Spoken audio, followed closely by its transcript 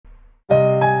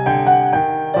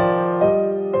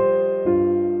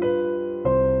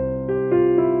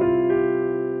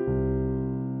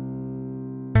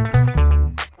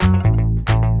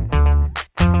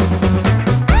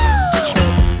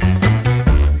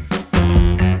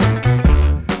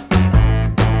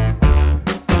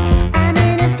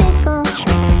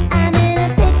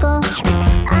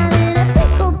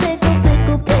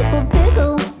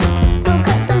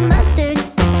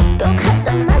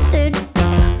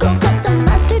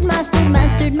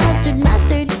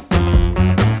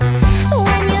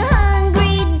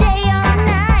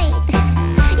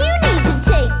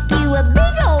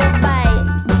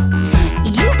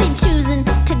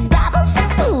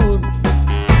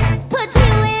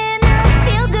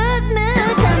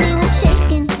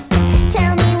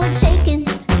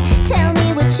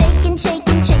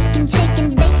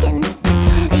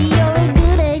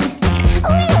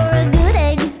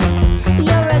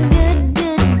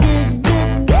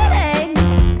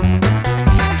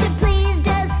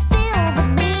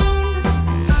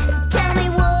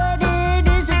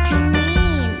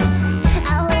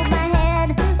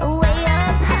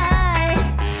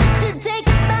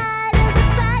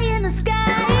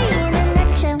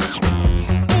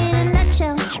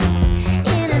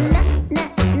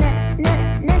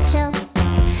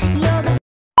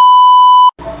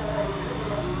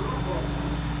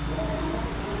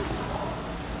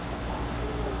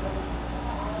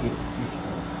850.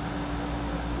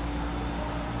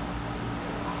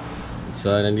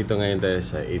 So, nandito ngayon tayo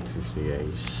sa 850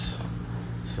 guys.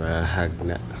 Sa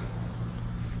Hagna.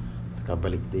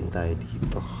 Nakabalik din tayo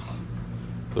dito.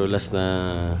 Pero last na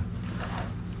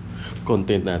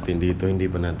content natin dito, hindi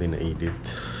pa natin na-edit.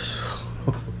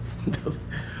 So,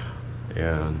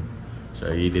 ayan. So,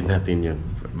 i-edit natin yun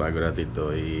bago natin to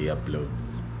i-upload.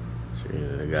 So,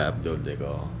 nag-upload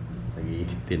ako.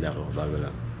 Nag-edit din ako bago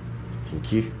lang.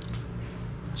 Thank you.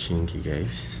 Thank you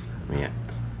guys. Maya.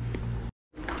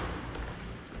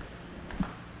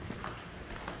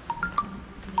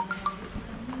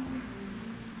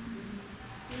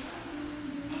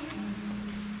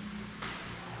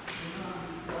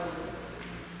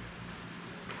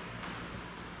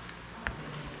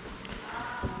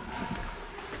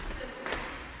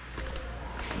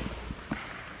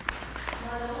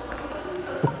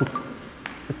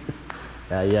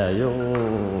 Kaya yung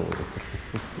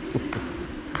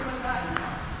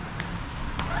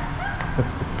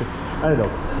ano?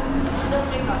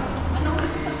 Anong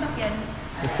sasakyan?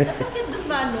 Sasakyan doon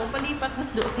ba, no? Palipat mo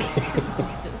doon.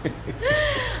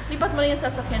 Lipat mo na yung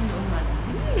sasakyan doon, man.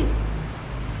 Yes!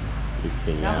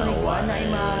 Fixing na ay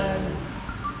mag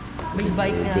big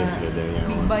bike na.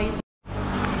 Big bike.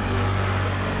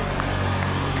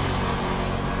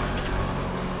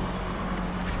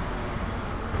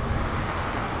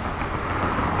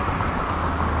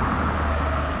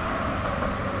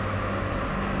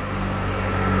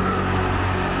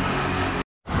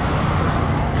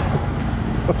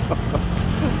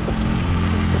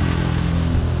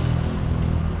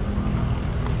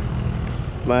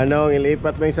 Manong,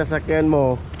 ilipat mo yung sasakyan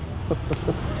mo.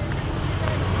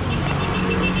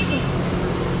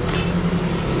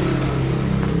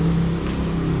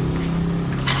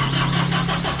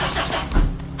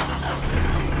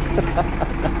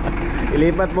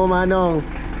 Ilipat mo, Manong.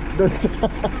 Doon sa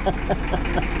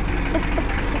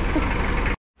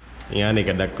yan,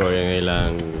 ikadak ko yung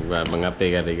ilang mga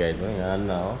pegari guys. Yan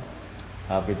na, oh.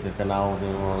 Hapit sa kanawang sa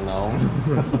mga naong.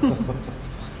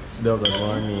 Good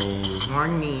morning.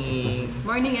 Morning.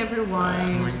 Morning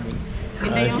everyone. Morning.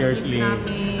 Ganda yung your sleep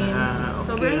namin. Okay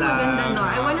Sobrang lang. maganda, no?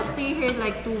 I wanna stay here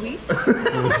like 2 weeks.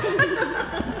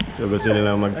 So gusto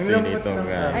nilang magstay Ang lambot dito. ng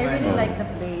I really like the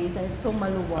place and it's so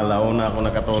maluwag. Alauna ako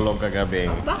nakatulog kagabi.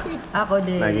 Bakit? Ako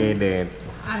din. Nag-edit.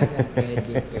 Ay,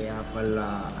 pwede kaya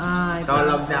pala. Ay,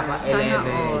 Tulog na ako, sana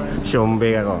all. 11.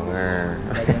 Syombe ako.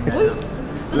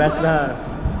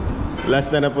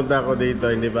 Last na napunta ako dito,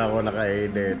 hindi pa ako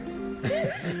naka-edit.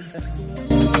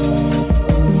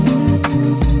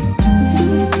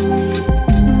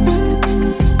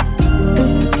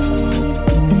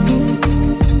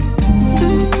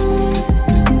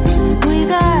 We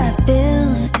got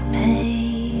bills to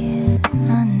pay,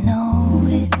 I know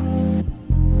it.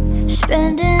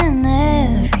 Spending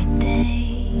every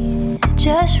day,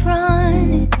 just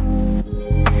run it.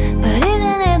 But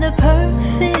isn't it the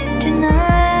perfect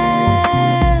tonight?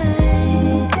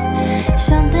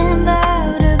 Something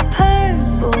about a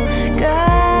purple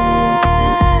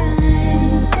sky.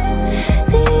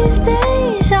 These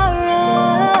days are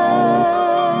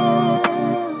rough.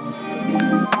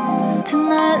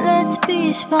 Tonight let's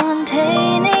be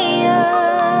spontaneous.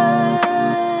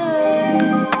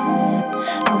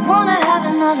 I wanna have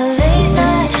another late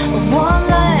night, a warm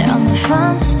light on the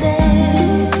front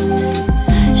steps,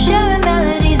 sharing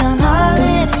melodies on our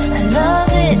lips. I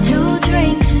love it, 2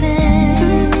 drinks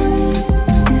in,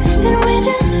 and we're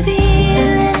just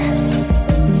feeling,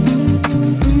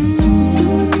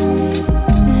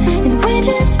 and we're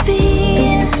just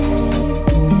being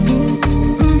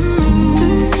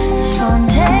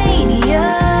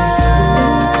spontaneous.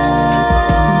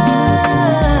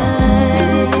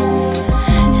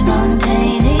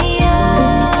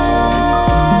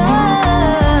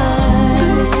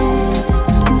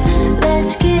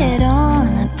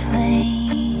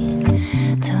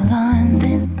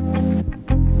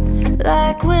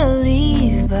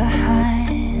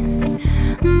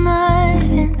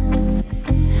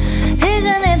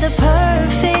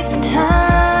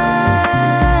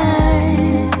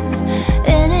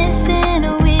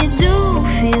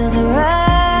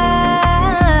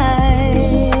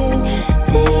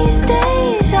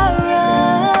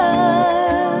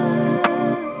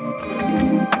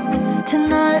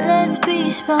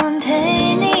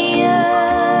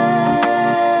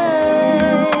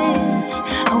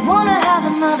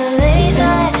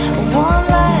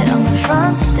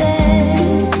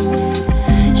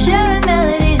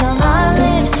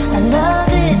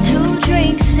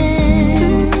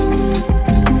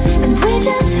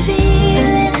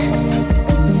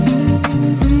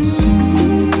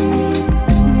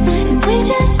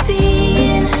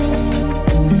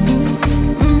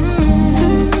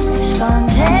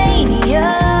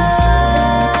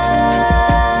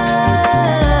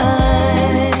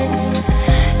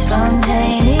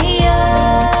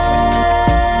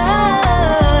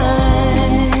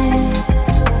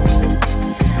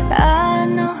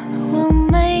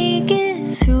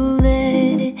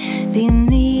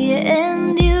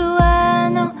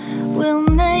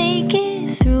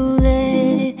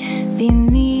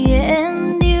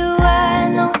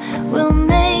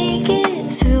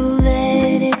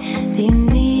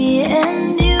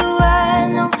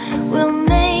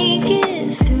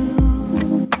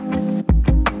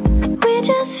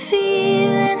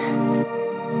 feeling.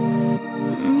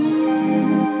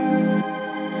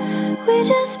 We're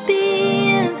just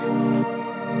being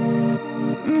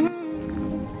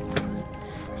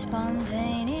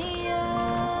spontaneous.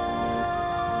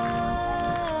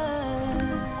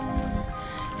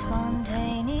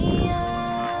 Spontaneous.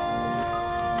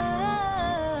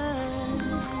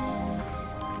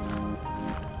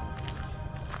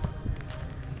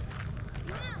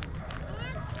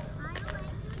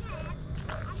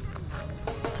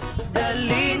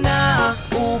 Dali na,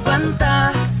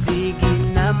 ubanta, sige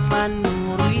naman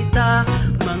murita,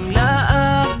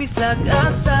 manglaag bisag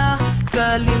asa,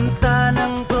 kalimta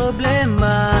ng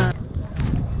problema.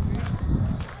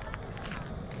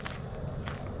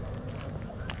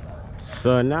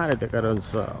 So narito karon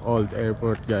sa Old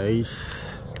Airport guys.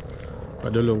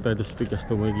 Padulong tayo sa pikas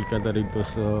tumagikan ta dito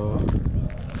sa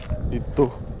dito.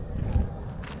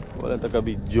 Wala ta ka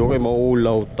video kay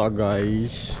maulaw ta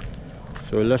guys.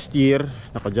 So last year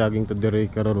naka-jogging ta dire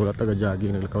karon wala ta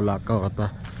ka-jogging naglakaw-lakaw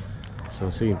ta. So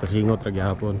sige pasingot ra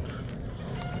gyapon.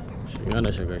 Singa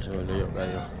na siya guys, so layo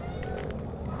kayo.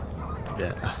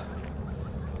 Yeah.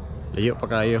 Layo pa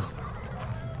kayo.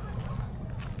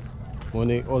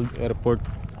 Muna yung Old Airport.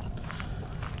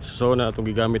 So na itong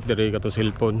gigamit dire katong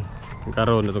cellphone.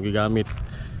 Karon na itong gigamit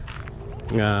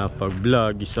nga pag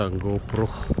vlog isang GoPro.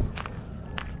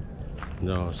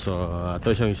 No, so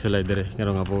ato siyang isulay dire.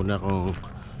 Karon nga po na kung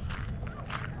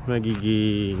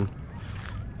magiging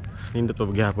nindot pa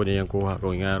paghapon niya yung kuha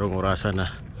ko nga arong orasan na.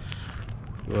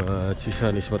 Si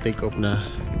Sun is ma-take off na.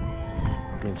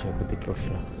 Yan siya, ma-take off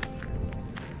siya.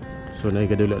 So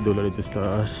naikadula-dula dito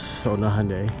sa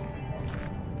unahan dahil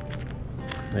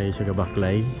na siya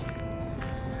ka-backline.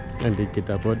 Nandito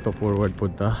kita po, pa-forward po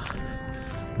ta.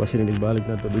 Basta nilibalik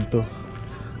na to dito.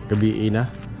 Gabi na.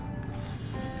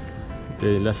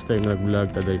 Last time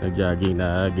nag-vlog ta dahil nag-jogging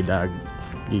na gidag.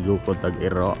 Gigo ko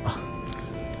tag-ero.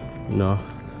 No?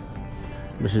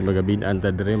 Basta magabinaan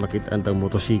ta dere, makita ang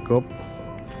motosikop.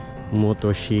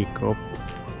 Motosikop.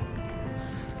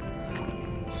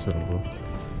 So,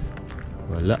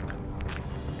 wala.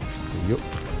 Ayo.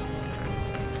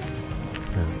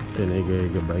 Ito na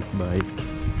bike-bike.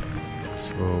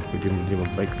 So, pwede mo din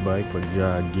mag-bike-bike,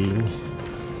 mag-jogging,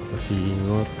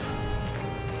 pasingot,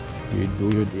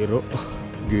 guyod-guyod iro,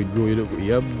 guyod-guyod o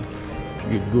uyab,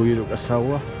 guyod-guyod o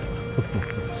asawa.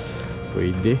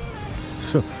 Pwede.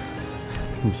 So,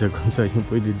 bisa kung sa'yo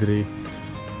pwede dre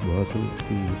bottle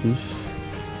activities,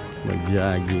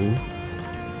 mag-jogging.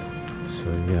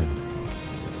 So, yan.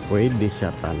 Pwede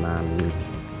siya tanan.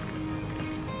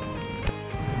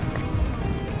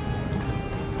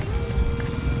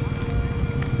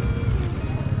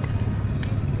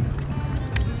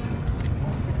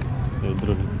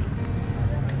 Drone.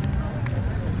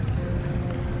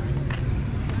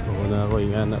 Ako na ako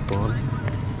ingana po.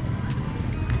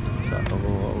 Sa ako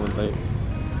ko tayo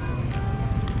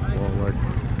forward.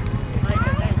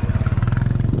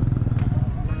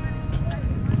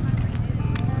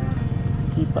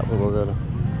 Kita po ba gano'n?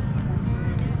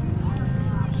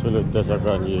 Sulod na sa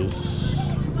kanyes.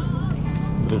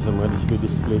 Dito sa mga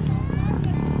display.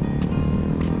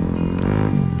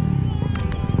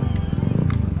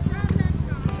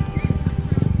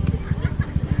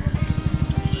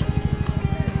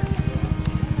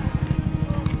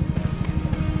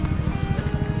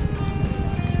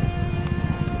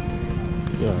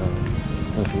 Ya,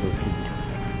 masih rugi.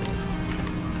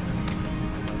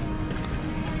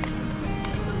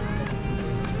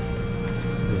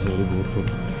 Jadi butuh.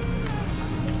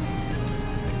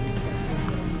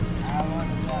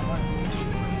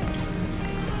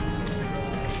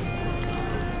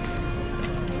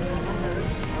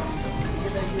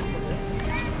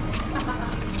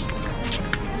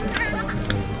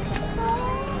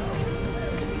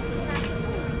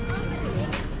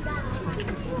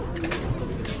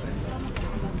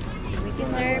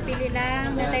 Sir, pili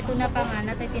lang. Natay tuna pa nga,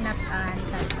 natay tinapaan.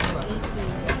 80.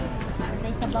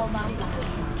 Natay sabaw bangka.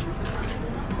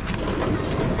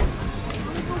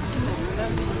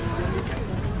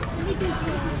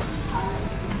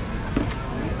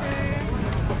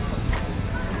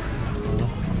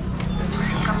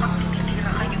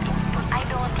 I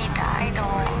don't eat that. I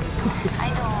don't.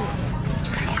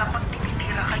 Kapag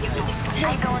tinitira kayo doon,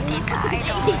 I don't eat that.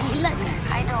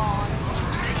 I don't.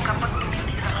 kapag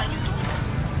tinitira kayo doon,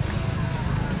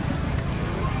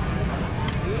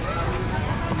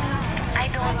 I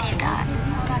don't eat that.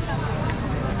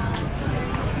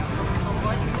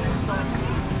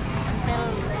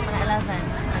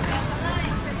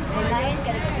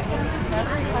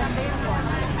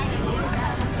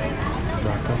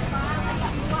 Bakit?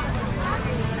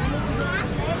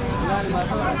 Day,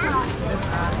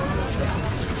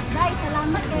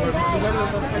 salamat kayo, Day.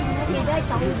 Okay, Day,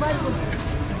 tahuban ko.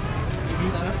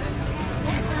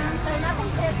 Sir, natong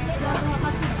set nila mga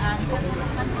kasian.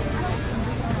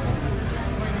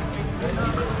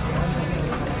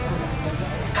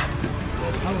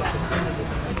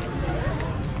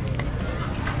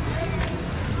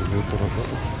 Dito na po.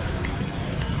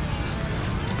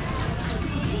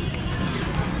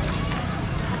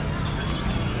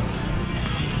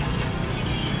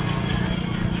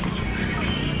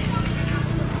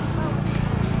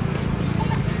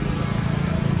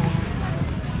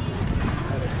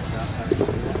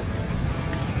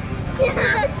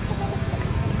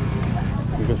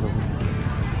 Bigas ako.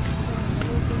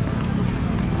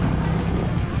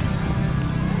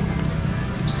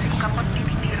 Kapag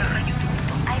tinitira kayo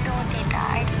dito, I don't think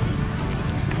I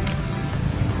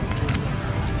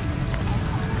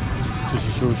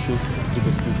Sushi sushi.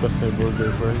 Bigas na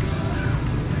burger fries.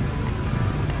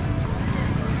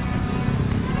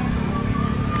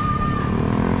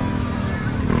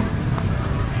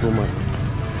 Shumai.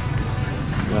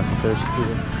 Nasa thirsty.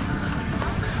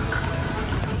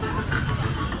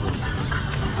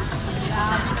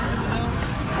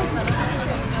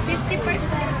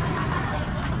 50%.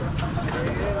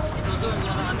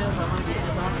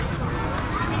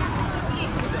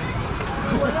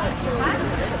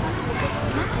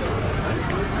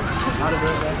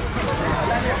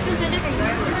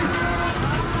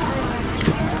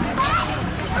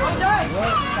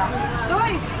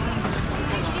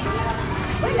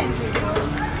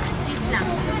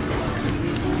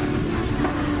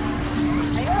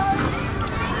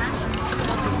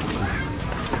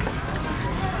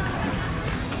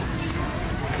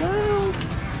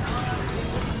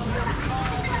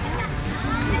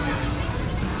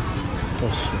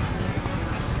 Kasya.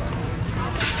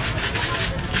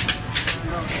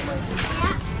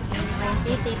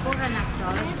 City, pura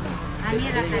naksol. Ani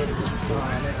ra kayo.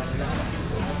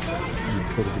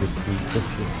 Ito crispy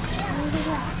kasya.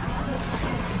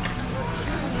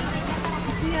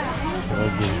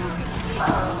 Saging.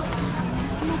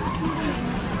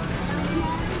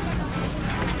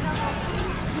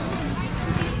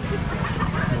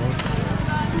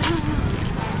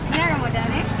 Meron mo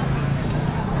dali?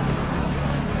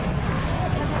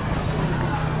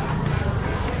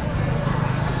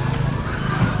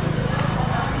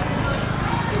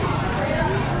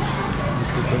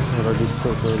 Sarap dito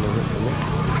ito lang.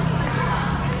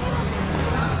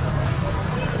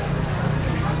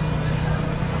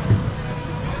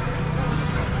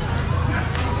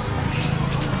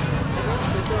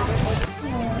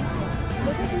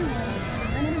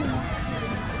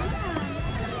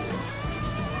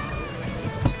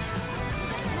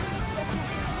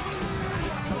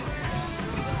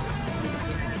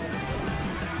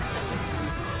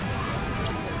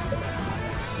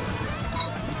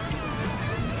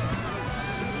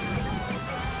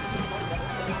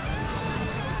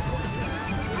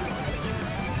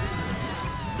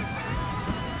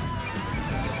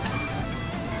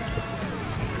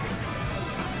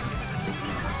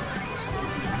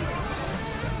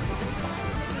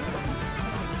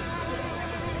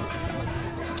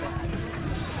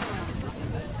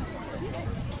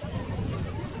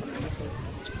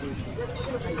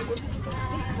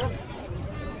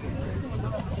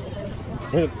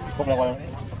 Kok lang. Kok lang.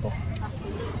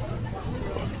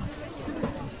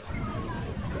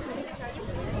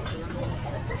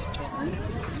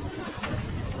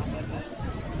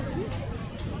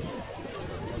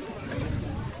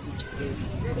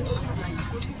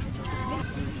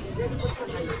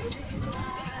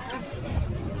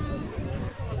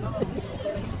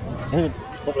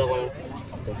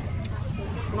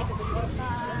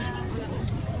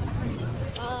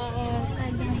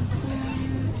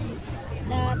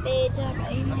 Dapat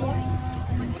sabay mo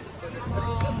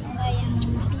yung kayang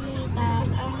kita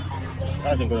ang tanabay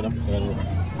Ah, 5 na lang.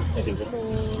 5.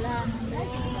 bulan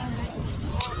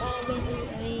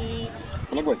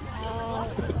Panagoy.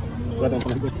 Wala tayong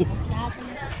panagoy. sa ating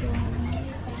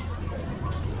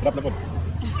Rap na po.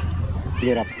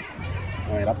 Sige, rap.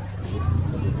 Okay, rap.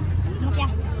 Matya.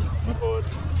 Napod.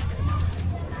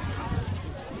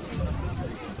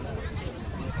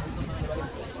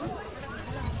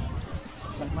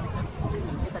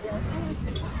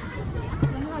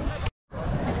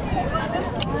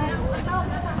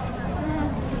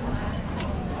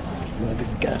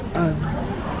 Madigaan.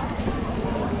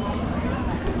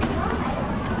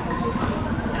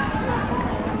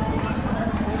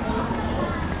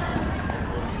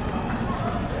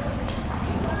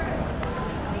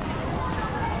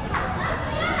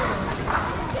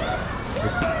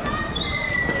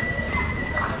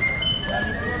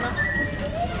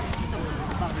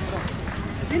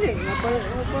 No.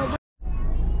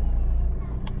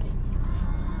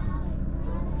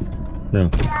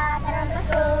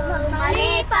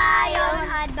 Mali pa yun.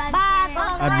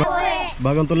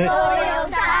 Bagong tuli.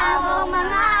 Tuyog sa among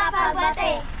mga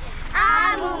pagbati.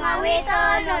 Among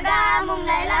awiton, huwag among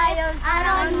laylayon.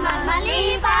 Aron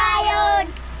magmali pa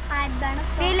yun.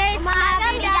 Bilis sa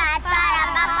bidat para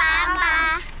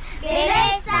papapa.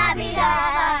 Bilis sa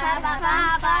bidat para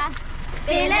papapa.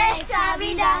 Bilis sa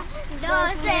bidat,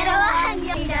 201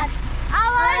 bidat. I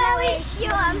wanna wish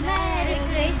you a Merry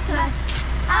Christmas.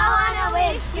 I wanna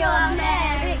wish you a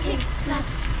Merry Christmas.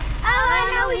 I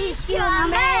wanna wish you a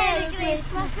Merry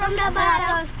Christmas from the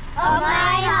bottom of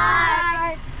my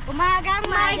heart. Umagang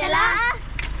may dala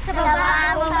sa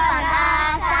bagong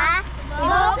pag-asa.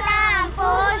 Tibok ng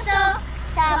puso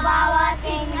sa bawat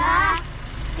tinga.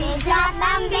 Pisat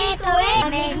ng bituin,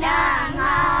 lamig ng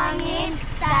hangin.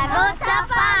 Sagot sa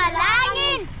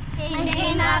palangin,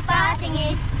 hindi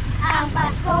napatingin. Ang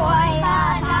Pasko ay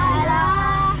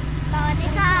panala. Bawat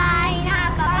isa ay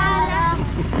napapala.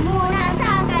 Muna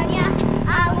sa kanya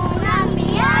ang unang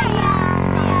biyaya.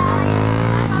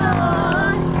 Pasko,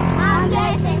 ang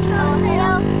blessings ko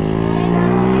sa'yo.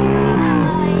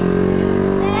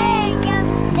 Thank you,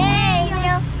 thank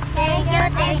you, thank you,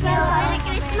 thank you. Merry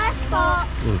Christmas po.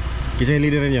 Kisah yung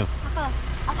leader nyo? Ako.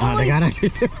 Ah, nagana.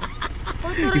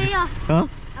 Tutoriyo. Ha?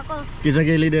 Ako. Kisah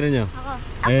yung leader nyo? Ako.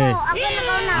 Eh. Ako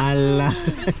na. Allah.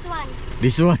 This one.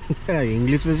 This one.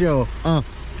 English mo siya oh. Ah.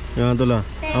 Yan ito lang.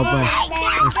 Apa? Thank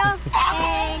you.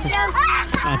 Thank you.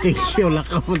 Ate, yung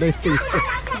lakaw mo dahil.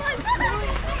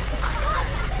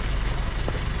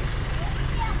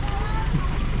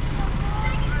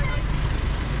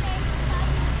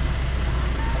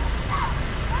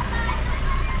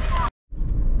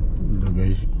 Hello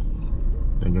guys.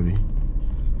 Ang gabi.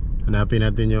 Hanapin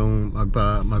natin yung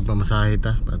magpamasahe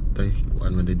ta. Patay.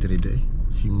 Kuan man dito rin eh.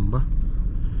 Simba.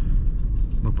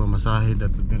 Magpamasahe dito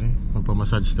rin.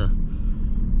 Magpamassage ta.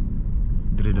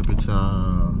 Dito dapit sa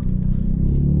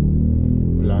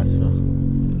plaza.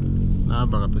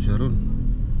 Baka to siya ron.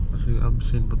 Kasi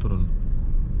absent pa to ron.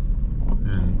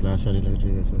 Ayan, plaza nila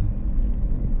dito guys.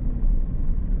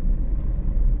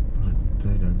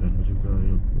 Patay. Dagan mo juga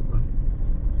yung kuan.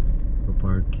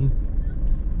 Parking.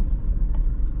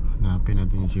 Hanapin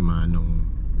natin si Manong.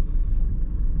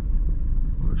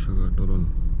 O siya ka doon.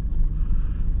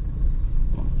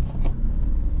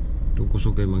 Itong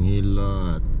kusog kay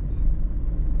manghilat.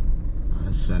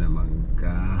 Asa naman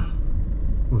ka?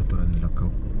 Ito rin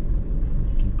lakaw.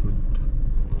 Kikod.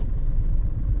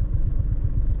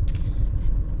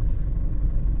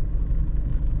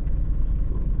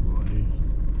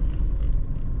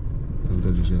 Ang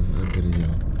tadi siya. Ang tadi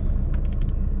siya.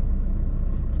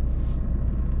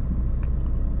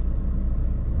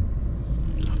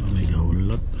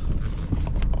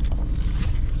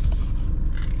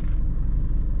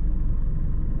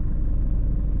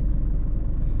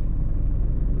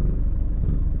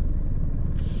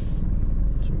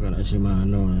 Kana si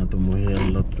Mano na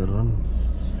tumuhilot karon.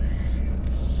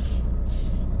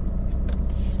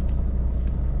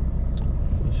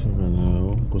 So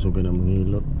kana kusugan na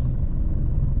manghilot.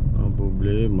 Ang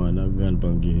problema nagan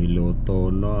pang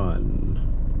gihilotonan.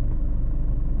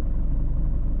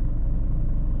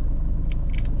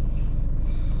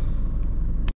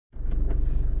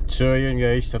 So yun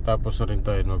guys, natapos na rin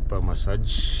tayo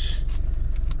magpa-massage.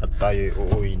 At tayo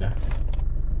uuwi na.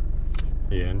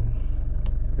 Ayan.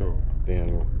 Oh,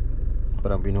 tingnan mo.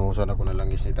 Parang binuhusan ako na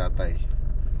langis ni tatay.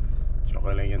 So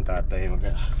okay lang yung tatay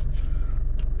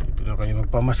dito na kayo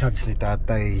magpamassage ni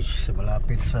tatay sa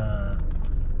malapit sa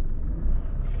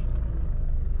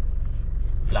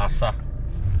plaza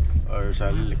or sa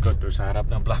likod or sa harap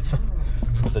ng plaza.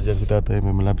 Basta dyan si tatay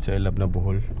may malapit sa ilab na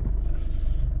Bohol.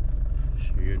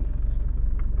 So yun.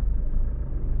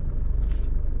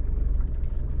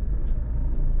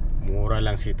 Mura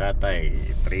lang si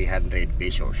tatay, 300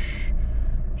 pesos.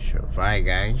 So bye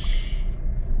guys.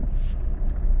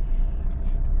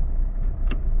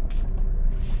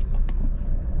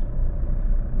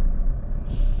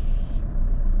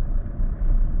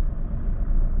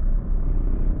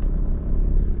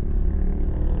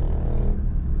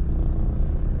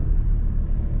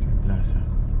 Plaza.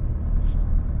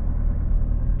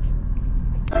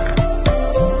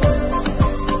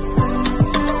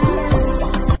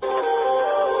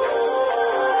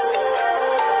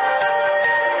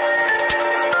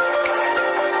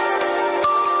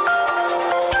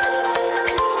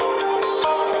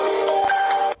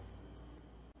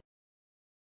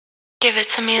 Give it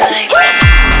to me like